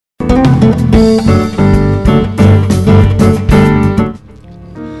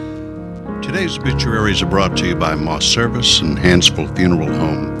Today's obituaries are brought to you by Moss Service and Hansville Funeral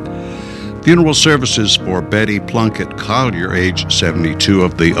Home. Funeral services for Betty Plunkett Collier, age 72,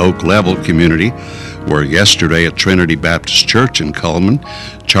 of the Oak Level community, were yesterday at Trinity Baptist Church in Cullman.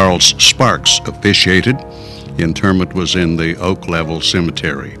 Charles Sparks officiated. The interment was in the Oak Level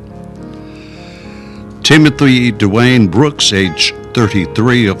Cemetery. Timothy Dwayne Brooks, age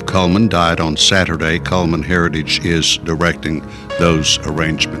 33, of Cullman, died on Saturday. Cullman Heritage is directing those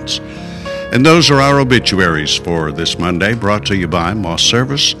arrangements. And those are our obituaries for this Monday, brought to you by Moss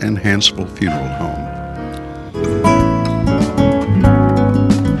Service and Hansville Funeral Home.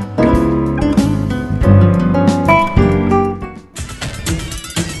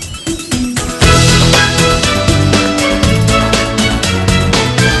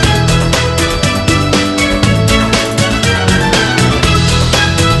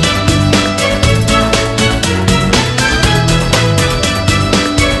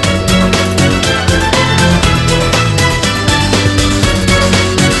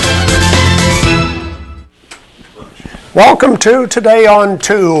 Welcome to Today on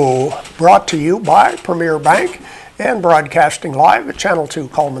 2, brought to you by Premier Bank and broadcasting live at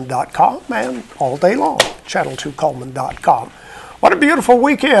channel2cullman.com and all day long, channel2cullman.com. What a beautiful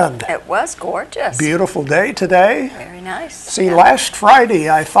weekend. It was gorgeous. Beautiful day today. Very nice. See, last Friday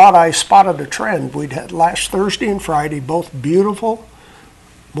I thought I spotted a trend. We'd had last Thursday and Friday, both beautiful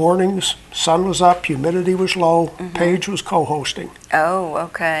mornings. Sun was up, humidity was low, Paige was co-hosting. Oh,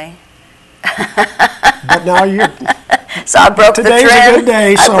 okay. But now you... So I broke the trend. Today's a good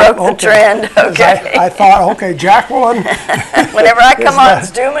day. So, I broke the trend, okay. I thought, okay, Jacqueline. Whenever I come on, it's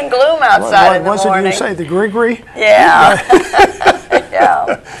doom and gloom outside in the morning. What did you say, the Grigri? Yeah.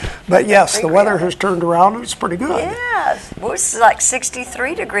 Yeah. But yes, the weather has turned around and it's pretty good. Yeah. It was like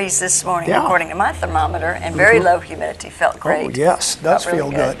 63 degrees this morning, according to my thermometer, and very low humidity. Felt great. Oh, yes, does Felt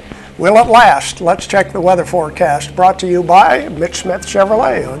feel really good. Will it last? Let's check the weather forecast, brought to you by Mitch Smith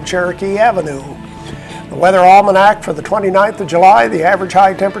Chevrolet on Cherokee Avenue. The weather almanac for the 29th of July, the average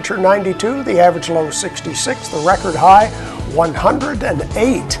high temperature 92, the average low 66, the record high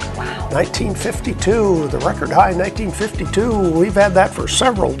 108. Wow. 1952, the record high 1952. We've had that for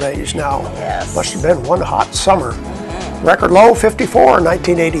several days now. Yes. Must have been one hot summer. Record low 54,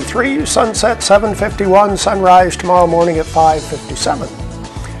 1983, sunset 7:51, sunrise tomorrow morning at 5:57.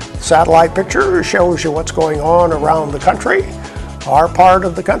 Satellite picture shows you what's going on around the country. Our part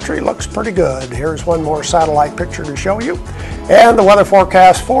of the country looks pretty good. Here's one more satellite picture to show you. And the weather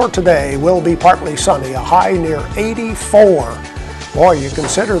forecast for today will be partly sunny, a high near 84. Boy, you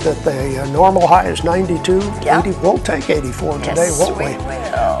consider that the normal high is 92. Yeah. 80, we'll take 84 today, won't we?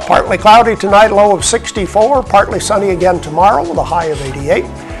 Will. Partly cloudy tonight, low of 64. Partly sunny again tomorrow with a high of 88.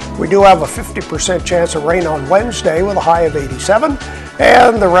 We do have a 50% chance of rain on Wednesday with a high of 87.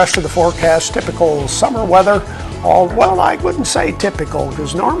 And the rest of the forecast, typical summer weather. Well, I wouldn't say typical,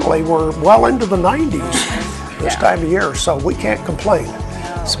 because normally we're well into the 90s this time of year, so we can't complain.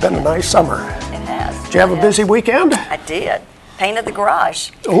 It's been a nice summer. It has. Did you have a busy weekend? I did. Painted the garage.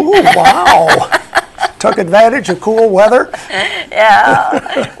 Oh, wow. Took advantage of cool weather?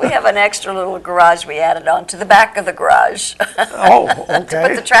 Yeah. We have an extra little garage we added on to the back of the garage. Oh, okay. To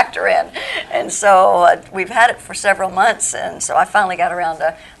put the tractor in. And so we've had it for several months, and so I finally got around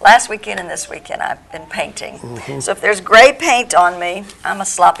to last weekend and this weekend I've been painting. So if there's gray paint on me, I'm a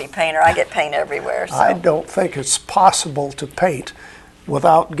sloppy painter. I get paint everywhere. So. I don't think it's possible to paint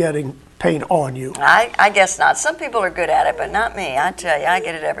without getting paint on you. I guess not. Some people are good at it, but not me. I tell you, I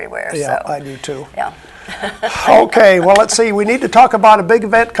get it everywhere. Yeah, so. I do too. Yeah. Okay, well, let's see. We need to talk about a big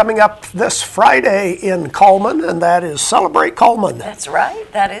event coming up this Friday in Cullman, and that is Celebrate Cullman. That's right.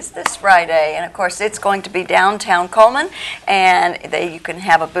 That is this Friday. And, of course, it's going to be downtown Cullman, and you can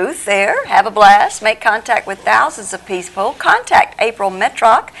have a booth there, have a blast, make contact with thousands of people. Contact April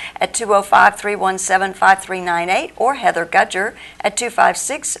Metrock at 205-317-5398 or Heather Gudger at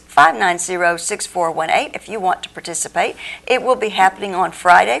 256-590-6418 if you want to participate. It will be happening on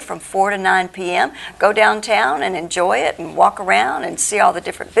Friday from 4 to 9 p.m. Go downtown and enjoy it and walk around and see all the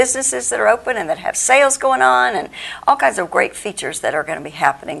different businesses that are open and that have sales going on and all kinds of great features that are going to be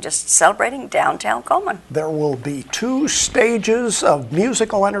happening, just celebrating downtown Cullman. There will be 2 stages of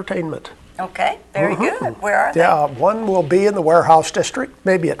musical entertainment. Okay, very good. Where are they? Yeah, one will be in the Warehouse District,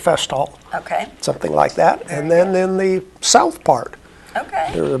 maybe at Fest Hall. Okay. Something like that. And then in the south part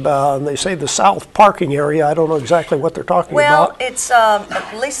Okay. They say the south parking area. I don't know exactly what they're talking Well, about. it's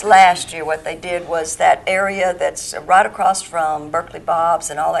at least last year what they did was that area that's right across from Berkeley Bob's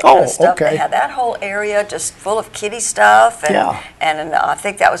and all that kind of stuff. Okay. They had that whole area just full of kiddie stuff. And, Yeah. And I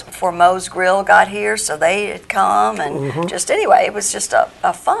think that was before Moe's Grill got here, so they had come. And just anyway, it was just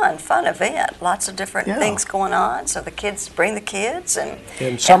a fun event. Lots of different things going on. So the kids bring the kids.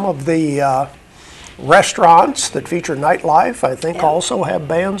 And some of the restaurants that feature nightlife, I think, also have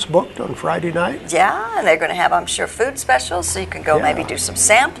bands booked on Friday night. Yeah, and they're going to have, I'm sure, food specials, so you can go maybe do some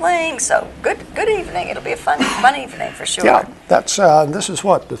sampling. So good evening. It'll be a fun evening for sure. Yeah, that's this is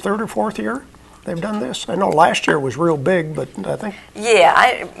what, the third or fourth year they've done this? I know last year was real big, but I think.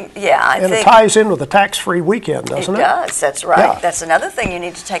 I think it ties in with the tax-free weekend, doesn't it? It does. That's right. Yeah. That's another thing you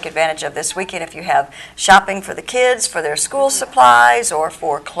need to take advantage of this weekend if you have shopping for the kids, for their school supplies, or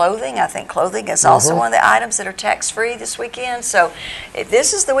for clothing. I think clothing is also one of the items that are tax-free this weekend. So if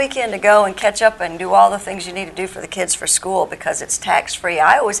this is the weekend to go and catch up and do all the things you need to do for the kids for school because it's tax-free.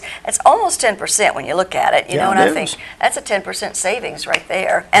 It's almost 10% when you look at it. You know, and I think that's a 10% savings right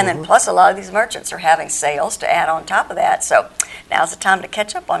there. And then plus a lot of these merchants are having sales to add on top of that. So now's the time to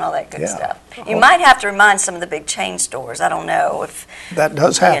catch up on all that good stuff. You might have to remind some of the big chain stores. I don't know if that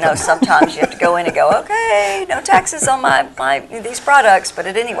does happen. You know, sometimes you have to go in and go, okay, no taxes on my these products, but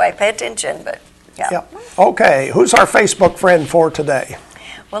anyway, pay attention. But yeah. Okay, who's our Facebook friend for today?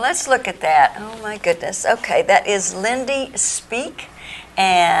 Well, let's look at that. Oh my goodness. Okay, that is Lindy Speak.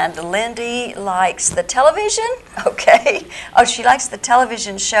 And Lindy likes the television, okay. Oh, she likes the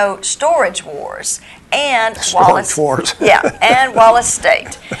television show Storage Wars and Wallace. Wars. Yeah, and Wallace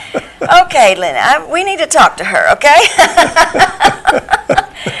State. Okay, Lindy, we need to talk to her, okay?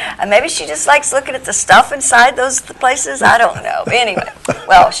 Maybe she just likes looking at the stuff inside those places. I don't know. Anyway,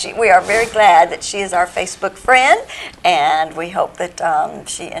 well, we are very glad that she is our Facebook friend, and we hope that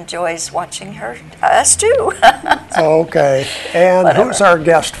she enjoys watching us too. Okay, and who's our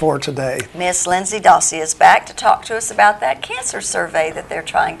guest for today? Miss Lindsay Dawsey is back to talk to us about that cancer survey that they're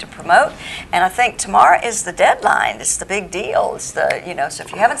trying to promote, and I think tomorrow is the deadline. It's the big deal. It's so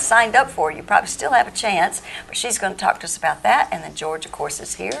if you haven't signed up for it, you probably still have a chance, but she's going to talk to us about that, and then George, of course,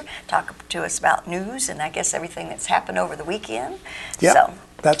 is here, talk to us about news and I guess everything that's happened over the weekend. Yeah, so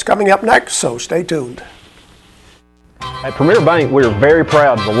that's coming up next, so stay tuned. At Premier Bank, we are very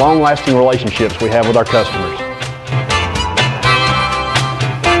proud of the long-lasting relationships we have with our customers.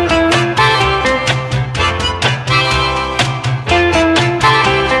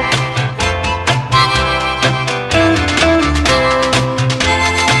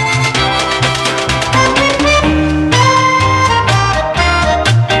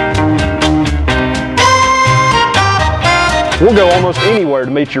 We'll go almost anywhere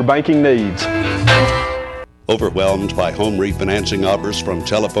to meet your banking needs. Overwhelmed by home refinancing offers from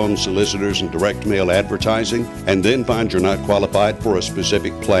telephone solicitors and direct mail advertising, and then find you're not qualified for a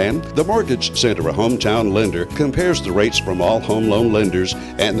specific plan? The Mortgage Center, a hometown lender, compares the rates from all home loan lenders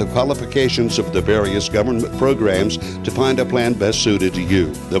and the qualifications of the various government programs to find a plan best suited to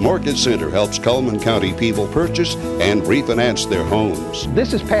you. The Mortgage Center helps Cullman County people purchase and refinance their homes.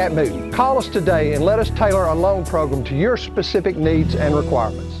 This is Pat Newton. Call us today and let us tailor a loan program to your specific needs and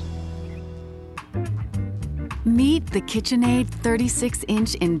requirements. Meet the KitchenAid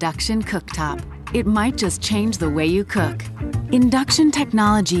 36-inch induction cooktop. It might just change the way you cook. Induction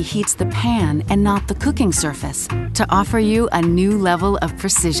technology heats the pan and not the cooking surface to offer you a new level of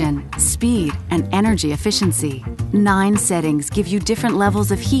precision, speed, and energy efficiency. 9 settings give you different levels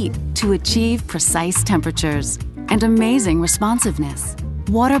of heat to achieve precise temperatures and amazing responsiveness.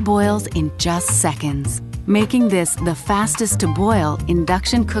 Water boils in just seconds, making this the fastest to boil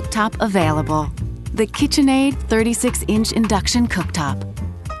induction cooktop available. The KitchenAid 36-inch induction cooktop.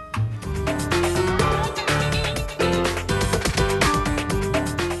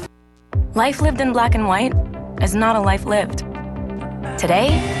 Life lived in black and white is not a life lived.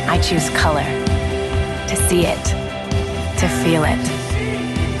 Today, I choose color. To see it. To feel it.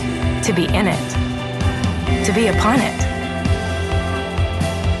 To be in it. To be upon it.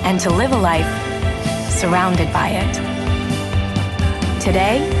 And to live a life surrounded by it.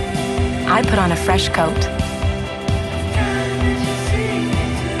 Today, I put on a fresh coat.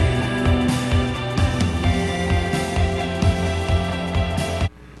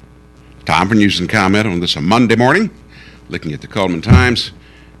 Time for news and comment on this Monday morning. Looking at the Cullman Times,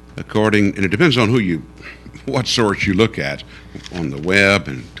 and it depends on what source you look at on the web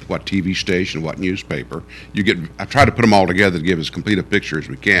and what TV station, what newspaper. I try to put them all together to give as complete a picture as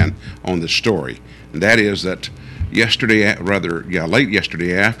we can on this story. And that is that late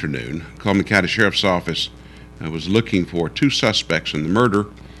yesterday afternoon, Cullman County Sheriff's Office was looking for two suspects in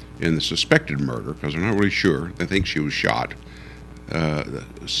the suspected murder, because they're not really sure. They think she was shot. The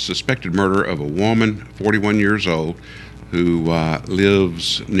suspected murder of a woman, 41 years old, who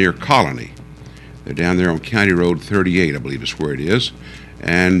lives near Colony. They're down there on County Road 38, I believe is where it is.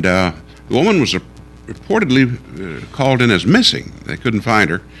 And the woman was reportedly called in as missing. They couldn't find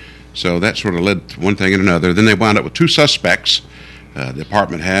her. So that sort of led to one thing and another. Then they wound up with two suspects. The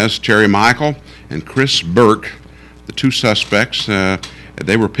department has Terry Michael and Chris Burke. The two suspects,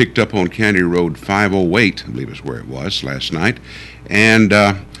 they were picked up on County Road 508, I believe is where it was, last night. And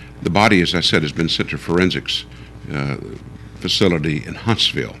the body, as I said, has been sent to forensics facility in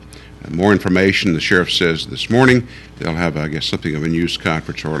Huntsville. More information, the sheriff says this morning, they'll have, I guess, something of a news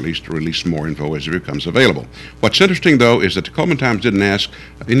conference, or at least release more info as it becomes available. What's interesting, though, is that the Coleman Times didn't ask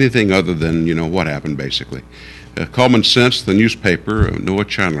anything other than, what happened, basically. Coleman Sense, the newspaper, Noah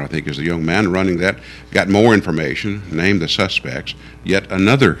Chandler, I think, is the young man running that, got more information, named the suspects. Yet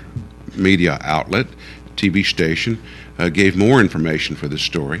another media outlet, TV station, gave more information for this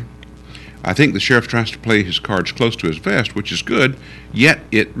story. I think the sheriff tries to play his cards close to his vest, which is good, yet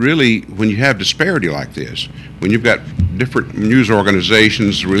it really, when you have disparity like this, when you've got different news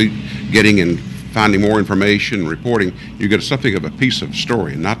organizations really getting and finding more information, reporting, you get something of a piece of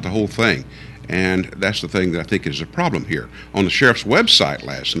story and not the whole thing. And that's the thing that I think is a problem here. On the sheriff's website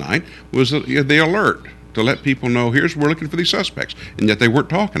last night was the alert to let people know, we're looking for these suspects, and yet they weren't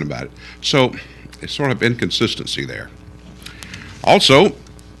talking about it. So it's sort of inconsistency there. Also,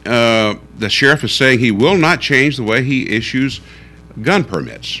 the sheriff is saying he will not change the way he issues gun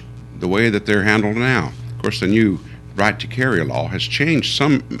permits, the way that they're handled now. Of course, the new right to carry law has changed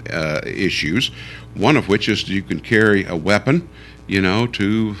some issues, one of which is you can carry a weapon,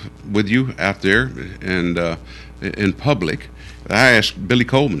 with you out there and in public. I asked Billy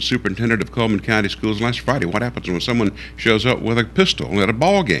Coleman, superintendent of Coleman County Schools, last Friday, what happens when someone shows up with a pistol at a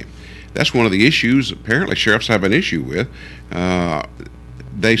ball game? That's one of the issues apparently sheriffs have an issue with.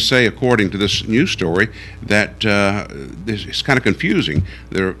 They say, according to this news story, that it's kind of confusing.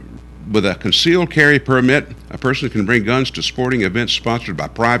 With a concealed carry permit, a person can bring guns to sporting events sponsored by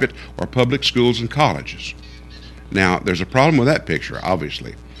private or public schools and colleges. Now, there's a problem with that picture,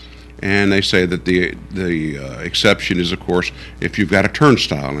 obviously. And they say that the exception is, of course, if you've got a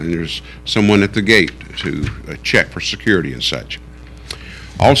turnstile and there's someone at the gate to check for security and such.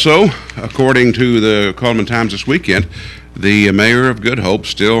 Also, according to the Coleman Times this weekend, the mayor of Good Hope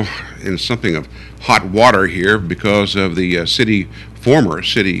still in something of hot water here because of the former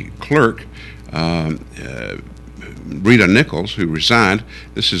city clerk, Rita Nichols, who resigned.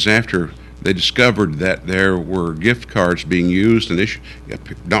 This is after they discovered that there were gift cards being used, and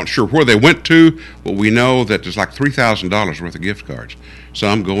not sure where they went to, but we know that there's like $3,000 worth of gift cards.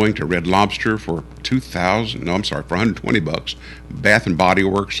 Some going to Red Lobster for for $120, Bath and Body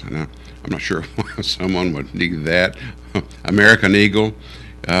Works, and I'm not sure why someone would need that, American Eagle,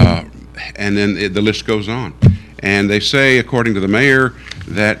 and then the list goes on. And they say, according to the mayor,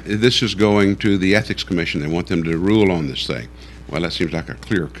 that this is going to the Ethics Commission. They want them to rule on this thing. Well, that seems like a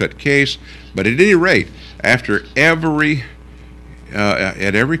clear-cut case. But at any rate, after at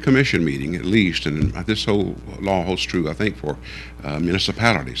every commission meeting, at least, and this whole law holds true, I think, for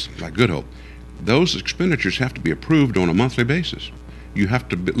municipalities like Good Hope, those expenditures have to be approved on a monthly basis. You have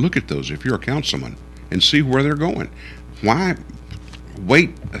to look at those if you're a councilman and see where they're going. Why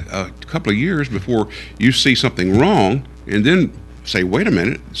wait a couple of years before you see something wrong and then say, wait a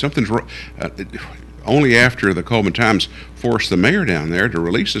minute, something's wrong? Only after the Coleman Times forced the mayor down there to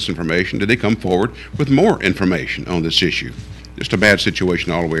release this information did they come forward with more information on this issue. Just a bad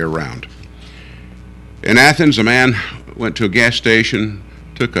situation all the way around. In Athens, a man went to a gas station,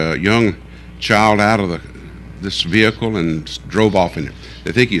 took a young child out of this vehicle and drove off in it.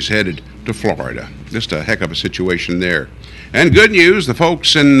 They think he's headed to Florida. Just a heck of a situation there. And good news, the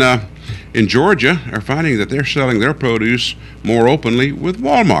folks in Georgia are finding that they're selling their produce more openly with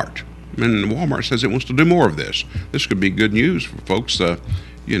Walmart. And Walmart says it wants to do more of this. This could be good news for folks,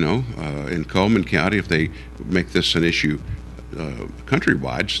 in Coleman County if they make this an issue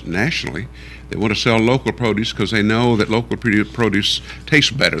countrywide, nationally. They want to sell local produce because they know that local produce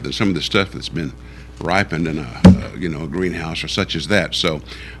tastes better than some of the stuff that's been ripened in a greenhouse or such as that. So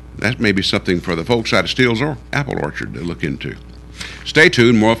that may be something for the folks out of Steele's or Apple Orchard to look into. Stay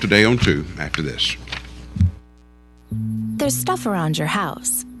tuned. More of Today on 2 after this. There's stuff around your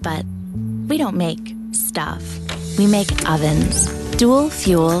house, but we don't make stuff. We make ovens. Dual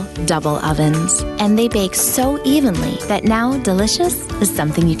fuel, double ovens. And they bake so evenly that now delicious is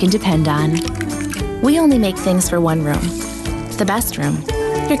something you can depend on. We only make things for one room. The best room.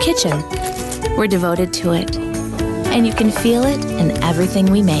 Your kitchen. We're devoted to it. And you can feel it in everything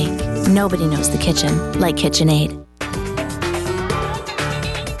we make. Nobody knows the kitchen like KitchenAid.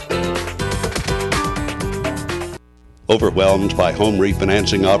 Overwhelmed by home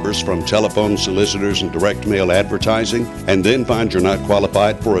refinancing offers from telephone solicitors and direct mail advertising, and then find you're not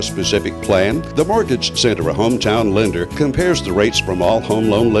qualified for a specific plan? The Mortgage Center, a hometown lender, compares the rates from all home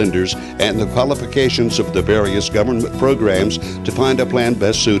loan lenders and the qualifications of the various government programs to find a plan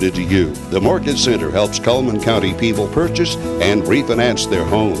best suited to you. The Mortgage Center helps Cullman County people purchase and refinance their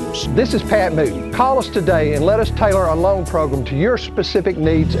homes. This is Pat Newton. Call us today and let us tailor a loan program to your specific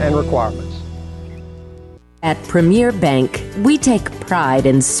needs and requirements. At Premier Bank, we take pride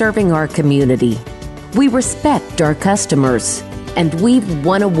in serving our community. We respect our customers, and we've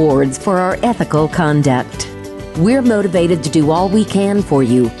won awards for our ethical conduct. We're motivated to do all we can for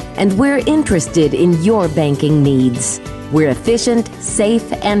you, and we're interested in your banking needs. We're efficient,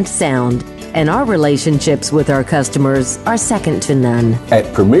 safe, and sound, and our relationships with our customers are second to none.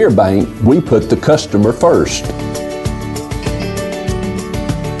 At Premier Bank, we put the customer first.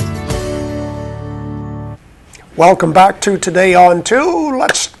 Welcome back to Today on 2.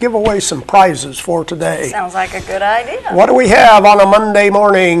 Let's give away some prizes for today. Sounds like a good idea. What do we have on a Monday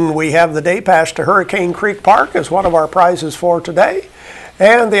morning? We have the Day Pass to Hurricane Creek Park as one of our prizes for today.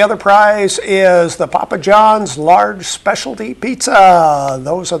 And the other prize is the Papa John's Large Specialty Pizza.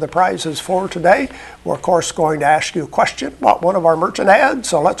 Those are the prizes for today. We're, of course, going to ask you a question about one of our merchant ads,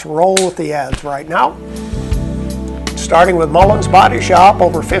 so let's roll with the ads right now. Starting with Mullins Body Shop,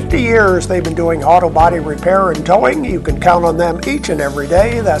 over 50 years they've been doing auto body repair and towing. You can count on them each and every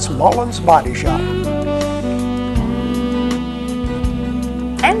day. That's Mullins Body Shop.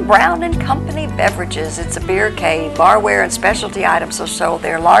 And Brown & Company Beverages. It's a beer cave. Barware and specialty items are sold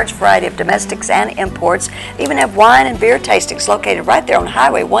there. Large variety of domestics and imports. They even have wine and beer tastings located right there on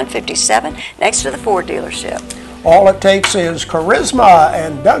Highway 157 next to the Ford dealership. All it takes is charisma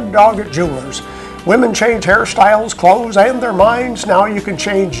and Doug Doggett Jewelers. Women change hairstyles, clothes, and their minds. Now you can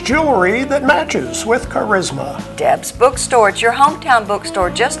change jewelry that matches with charisma. Deb's Bookstore. It's your hometown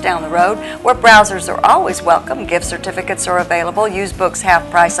bookstore just down the road where browsers are always welcome. Gift certificates are available. Used books half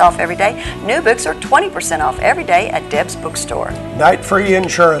price off every day. New books are 20% off every day at Deb's Bookstore. Night Free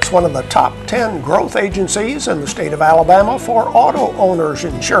Insurance, one of the top 10 growth agencies in the state of Alabama for auto owners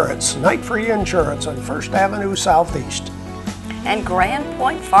insurance. Night Free Insurance on 1st Avenue Southeast. And Grand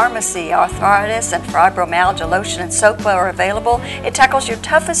Point Pharmacy. Arthritis and fibromyalgia lotion and soap are available. It tackles your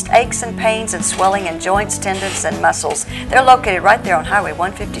toughest aches and pains and swelling in joints, tendons, and muscles. They're located right there on Highway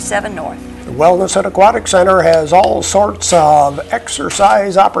 157 North. The Wellness and Aquatic Center has all sorts of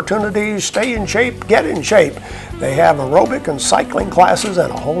exercise opportunities. Stay in shape, get in shape. They have aerobic and cycling classes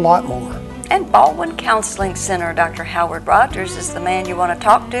and a whole lot more. And Baldwin Counseling Center. Dr. Howard Rogers is the man you want to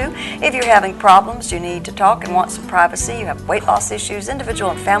talk to. If you're having problems, you need to talk and want some privacy, you have weight loss issues,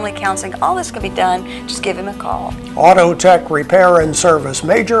 individual and family counseling, all this can be done. Just give him a call. Auto Tech Repair and Service.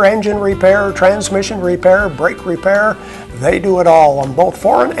 Major engine repair, transmission repair, brake repair. They do it all on both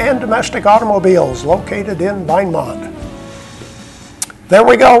foreign and domestic automobiles located in Vinemont. There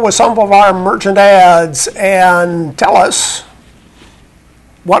we go with some of our merchant ads. And tell us,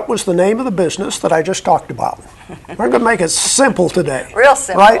 what was the name of the business that I just talked about? We're going to make it simple today. Real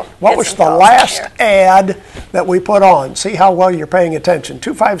simple. Right? What was the last ad that we put on? See how well you're paying attention.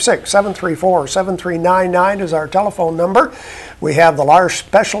 256-734-7399 is our telephone number. We have the large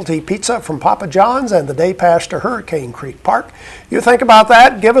specialty pizza from Papa John's and the Day Pass to Hurricane Creek Park. You think about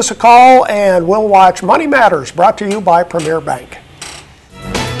that, give us a call, and we'll watch Money Matters, brought to you by Premier Bank.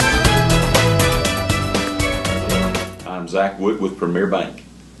 I'm Zach Wood with Premier Bank.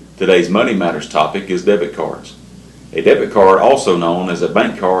 Today's Money Matters topic is debit cards. A debit card, also known as a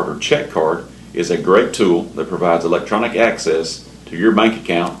bank card or check card, is a great tool that provides electronic access to your bank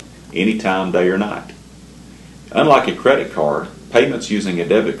account anytime, day or night. Unlike a credit card, payments using a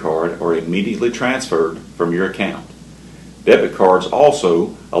debit card are immediately transferred from your account. Debit cards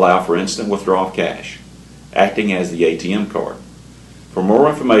also allow for instant withdrawal of cash, acting as the ATM card. For more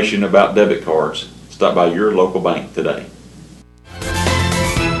information about debit cards, stop by your local bank today.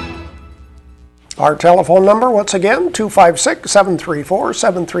 Our telephone number, once again,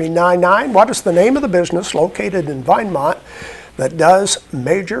 256-734-7399. What is the name of the business located in Vinemont that does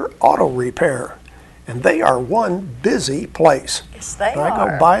major auto repair? And they are one busy place. Yes, they I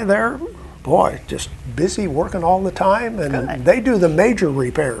are. go by there, boy, just busy working all the time. And they do the major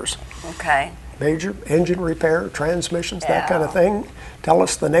repairs. Okay. Major engine repair, transmissions, that kind of thing. Tell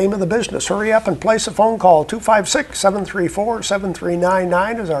us the name of the business. Hurry up and place a phone call.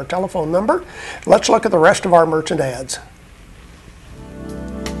 256-734-7399 is our telephone number. Let's look at the rest of our merchant ads.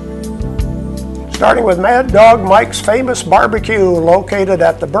 Starting with Mad Dog Mike's Famous Barbecue, located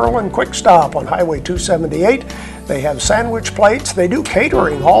at the Berlin Quick Stop on Highway 278. They have sandwich plates. They do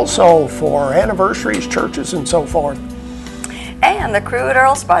catering also for anniversaries, churches, and so forth. And the crew at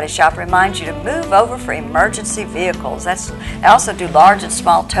Earl's Body Shop reminds you to move over for emergency vehicles. They also do large and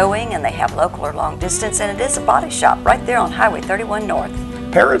small towing, and they have local or long distance, and it is a body shop right there on Highway 31 North.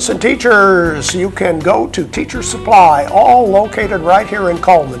 Parents and teachers, you can go to Teacher Supply, all located right here in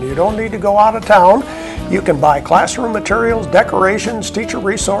Coleman. You don't need to go out of town. You can buy classroom materials, decorations, teacher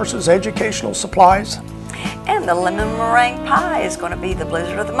resources, educational supplies. And the lemon meringue pie is going to be the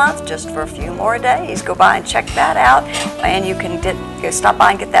blizzard of the month just for a few more days. Go by and check that out. And you can stop by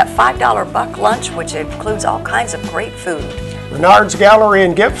and get that $5 buck lunch, which includes all kinds of great food. Renard's Gallery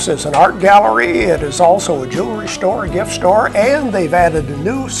and Gifts is an art gallery. It is also a jewelry store, a gift store, and they've added a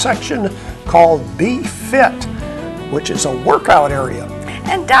new section called Be Fit, which is a workout area.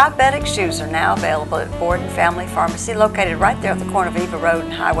 And diabetic shoes are now available at Borden Family Pharmacy, located right there at the corner of Eva Road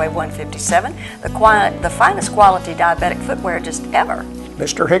and Highway 157. The finest quality diabetic footwear just ever.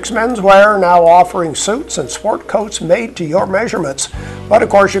 Mr. Hicks Menswear now offering suits and sport coats made to your measurements. But of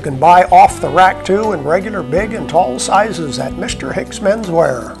course you can buy off the rack too in regular, big, and tall sizes at Mr. Hicks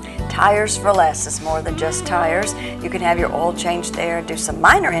Menswear. Tires for Less is more than just tires. You can have your oil changed there, do some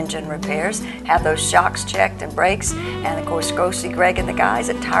minor engine repairs, have those shocks checked and brakes, and of course go see Greg and the guys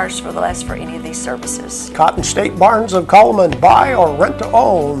at Tires for Less for any of these services. Cotton State Barns of Coleman, buy or rent to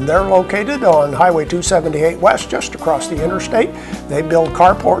own. They're located on Highway 278 West, just across the interstate. They build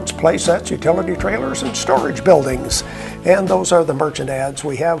carports, play sets, utility trailers, and storage buildings. And those are the merchant ads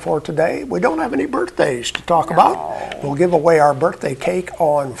we have for today. We don't have any birthdays to talk about. We'll give away our birthday cake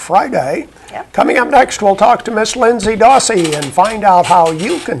on Friday. Yep. Coming up next, we'll talk to Miss Lindsay Dawsey and find out how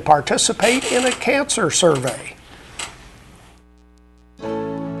you can participate in a cancer survey.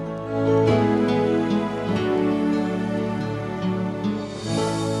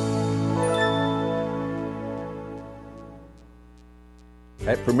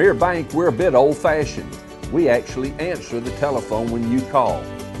 At Premier Bank, we're a bit old-fashioned. We actually answer the telephone when you call.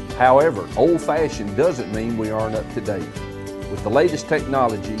 However, old-fashioned doesn't mean we aren't up to date. With the latest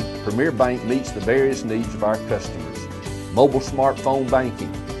technology, Premier Bank meets the various needs of our customers. Mobile smartphone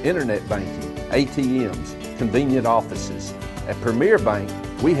banking, internet banking, ATMs, convenient offices. At Premier Bank,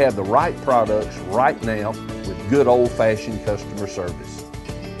 we have the right products right now with good old-fashioned customer service.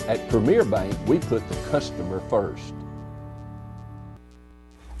 At Premier Bank, we put the customer first.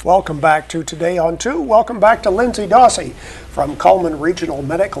 Welcome back to Today on 2. Welcome back to Lindsay Dawsey from Coleman Regional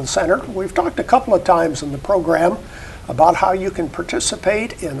Medical Center. We've talked a couple of times in the program about how you can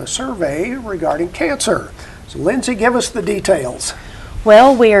participate in a survey regarding cancer. So Lindsay, give us the details.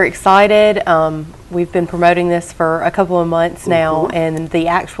 Well, we are excited. We've been promoting this for a couple of months now, and the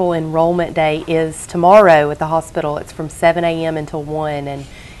actual enrollment day is tomorrow at the hospital. It's from 7 a.m. until 1, and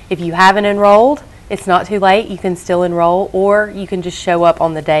if you haven't enrolled, it's not too late. You can still enroll, or you can just show up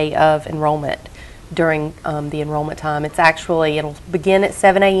on the day of enrollment during the enrollment time. It'll begin at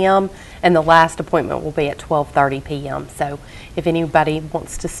 7 a.m. and the last appointment will be at 12:30 p.m. So if anybody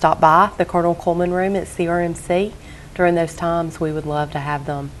wants to stop by the Cardinal Coleman room at CRMC during those times, we would love to have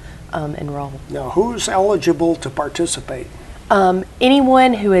them enroll. Now, who's eligible to participate?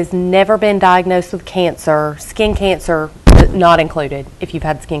 Anyone who has never been diagnosed with cancer, skin cancer not included. If you've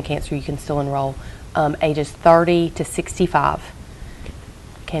had skin cancer, you can still enroll. Ages 30 to 65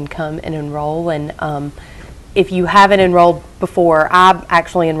 can come and enroll. And if you haven't enrolled before, I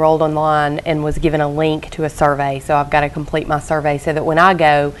actually enrolled online and was given a link to a survey. So I've got to complete my survey so that when I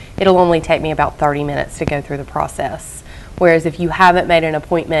go, it'll only take me about 30 minutes to go through the process. Whereas if you haven't made an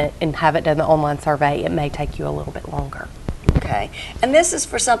appointment and haven't done the online survey, it may take you a little bit longer. Okay. And this is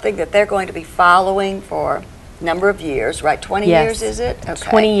for something that they're going to be following for number of years, right? 20 years, is it?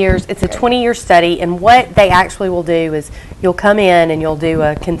 Okay. 20 years. It's a 20-year study, and what they actually will do is you'll come in and you'll do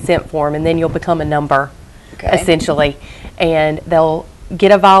a consent form, and then you'll become a number, essentially. And they'll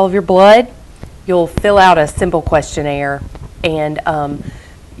get a vial of your blood. You'll fill out a simple questionnaire, and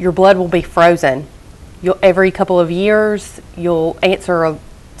your blood will be frozen. Every couple of years, you'll answer a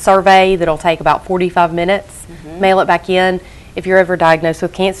survey that'll take about 45 minutes, mail it back in. If you're ever diagnosed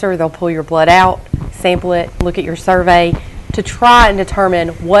with cancer, they'll pull your blood out, sample it, look at your survey to try and determine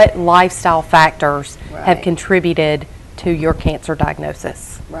what lifestyle factors have contributed to your cancer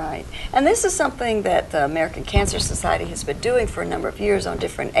diagnosis. Right. And this is something that the American Cancer Society has been doing for a number of years on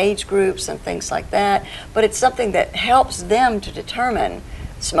different age groups and things like that. But it's something that helps them to determine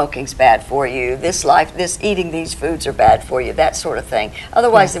smoking's bad for you, eating these foods are bad for you, that sort of thing.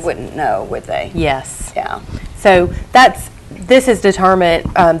 Otherwise they wouldn't know, would they? Yes. Yeah. So that's this is determined,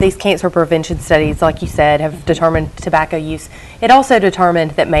 these cancer prevention studies, like you said, have determined tobacco use. It also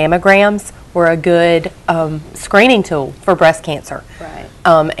determined that mammograms were a good screening tool for breast cancer. Right.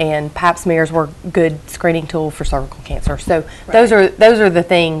 And pap smears were a good screening tool for cervical cancer. So those are the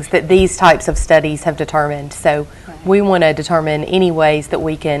things that these types of studies have determined. So we want to determine any ways that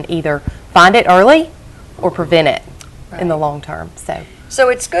we can either find it early or prevent it in the long term. So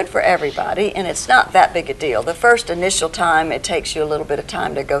it's good for everybody, and it's not that big a deal. The first initial time, it takes you a little bit of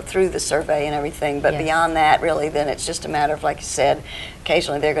time to go through the survey and everything, but beyond that, really, then it's just a matter of, like you said,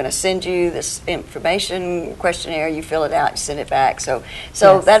 occasionally they're going to send you this information questionnaire, you fill it out, you send it back. So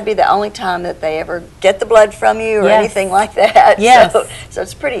that'd be the only time that they ever get the blood from you or anything like that. Yes. So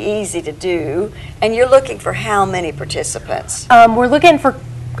it's pretty easy to do. And you're looking for how many participants? We're looking for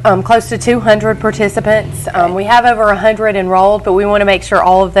close to 200 participants. We have over 100 enrolled, but we want to make sure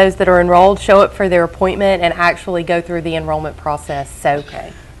all of those that are enrolled show up for their appointment and actually go through the enrollment process. So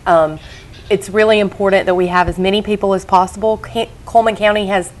it's really important that we have as many people as possible. Coleman County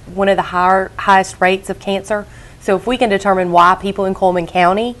has one of the highest rates of cancer. So if we can determine why people in Coleman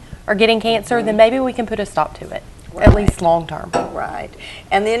County are getting cancer, then maybe we can put a stop to it. At least long term. Right.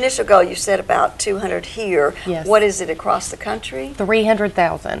 And the initial goal, you said about 200 here. Yes. What is it across the country?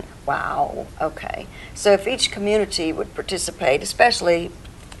 300,000. Wow. Okay. So if each community would participate, especially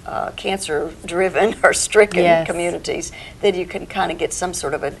cancer-driven or stricken communities, then you can kind of get some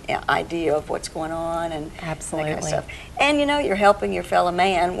sort of an idea of what's going on and that kind of stuff. And you're helping your fellow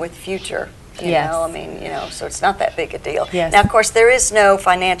man with future. You know, I mean, so it's not that big a deal. Yes. Now, of course, there is no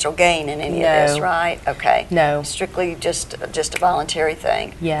financial gain in any of this, right? Okay. No. Strictly just a voluntary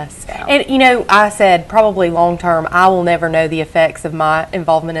thing. Yes. And, I said probably long term, I will never know the effects of my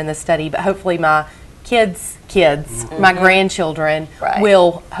involvement in the study, but hopefully my kids, my grandchildren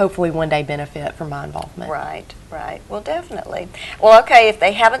will hopefully one day benefit from my involvement. Right. Well, definitely. Well, okay, if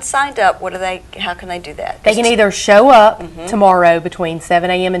they haven't signed up, how can they do that? They can either show up tomorrow between 7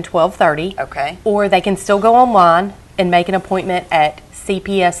 a.m. and 12:30. Okay. Or they can still go online and make an appointment at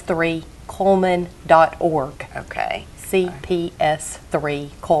cps3coleman.org. Okay.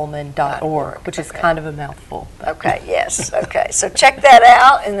 cps3coleman.org, which is kind of a mouthful. Okay, yes. Okay. So check that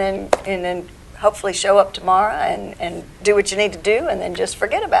out and then hopefully show up tomorrow and do what you need to do and then just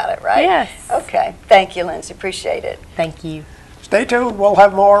forget about it, right? Yes. Okay. Thank you, Lindsay. Appreciate it. Thank you. Stay tuned. We'll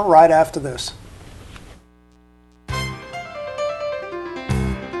have more right after this.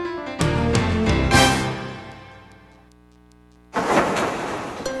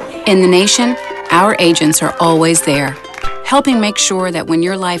 In the nation, our agents are always there, helping make sure that when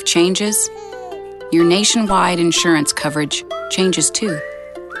your life changes, your nationwide insurance coverage changes too.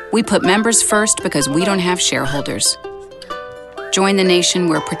 We put members first because we don't have shareholders. Join the nation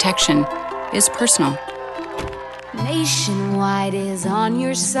where protection is personal. Nationwide is on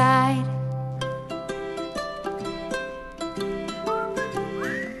your side.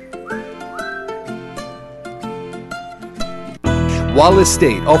 Wallace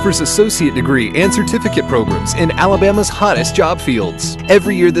State offers associate degree and certificate programs in Alabama's hottest job fields.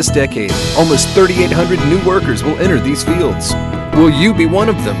 Every year this decade, almost 3,800 new workers will enter these fields. Will you be one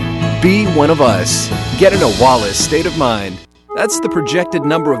of them? Be one of us. Get in a Wallace state of mind. That's the projected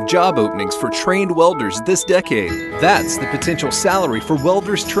number of job openings for trained welders this decade. That's the potential salary for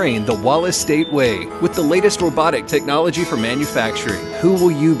welders trained the Wallace State way with the latest robotic technology for manufacturing. Who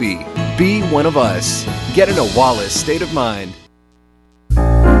will you be? Be one of us. Get in a Wallace state of mind.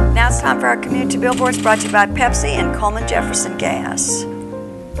 Now it's time for our community billboards brought to you by Pepsi and Coleman Jefferson Gas.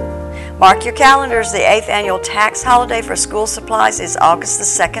 Mark your calendars. The 8th annual tax holiday for school supplies is August the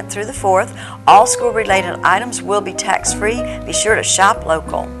 2nd through the 4th. All school-related items will be tax-free. Be sure to shop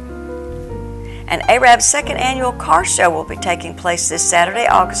local. And ARAB's 2nd annual car show will be taking place this Saturday,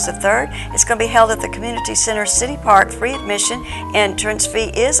 August the 3rd. It's going to be held at the Community Center City Park. Free admission. Entrance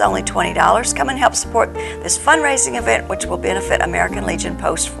fee is only $20. Come and help support this fundraising event, which will benefit American Legion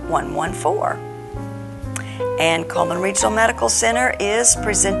Post 114. And Coleman Regional Medical Center is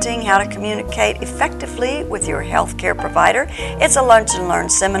presenting how to communicate effectively with your healthcare provider. It's a Lunch and Learn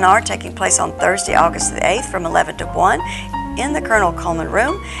seminar taking place on Thursday, August the 8th from 11 to 1 in the Colonel Coleman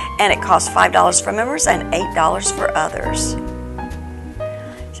Room, and it costs $5 for members and $8 for others.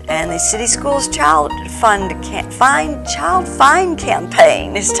 And the City Schools Child Find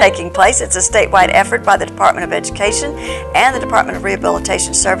campaign is taking place. It's a statewide effort by the Department of Education and the Department of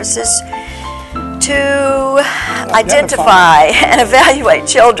Rehabilitation Services to identify and evaluate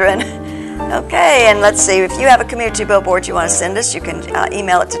children. Okay, and let's see, if you have a community billboard you want to send us, you can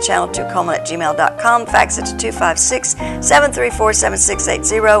email it to channel2coleman@gmail.com, fax it to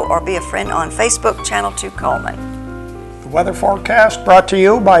 256-734-7680, or be a friend on Facebook, Channel 2 Coleman. The Weather forecast brought to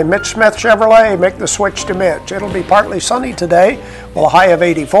you by Mitch Smith Chevrolet. Make the switch to Mitch. It'll be partly sunny today with a high of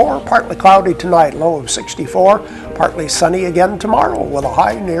 84, partly cloudy tonight, low of 64, partly sunny again tomorrow with a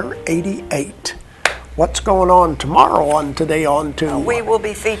high near 88. What's going on tomorrow on Today on 2? We will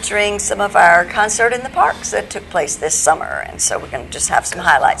be featuring some of our concert in the parks that took place this summer, and so we're going to just have some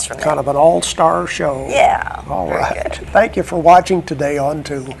highlights from Kind of an all-star show. Yeah. All right. Thank you for watching Today on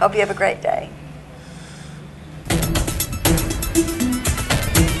 2. Hope you have a great day.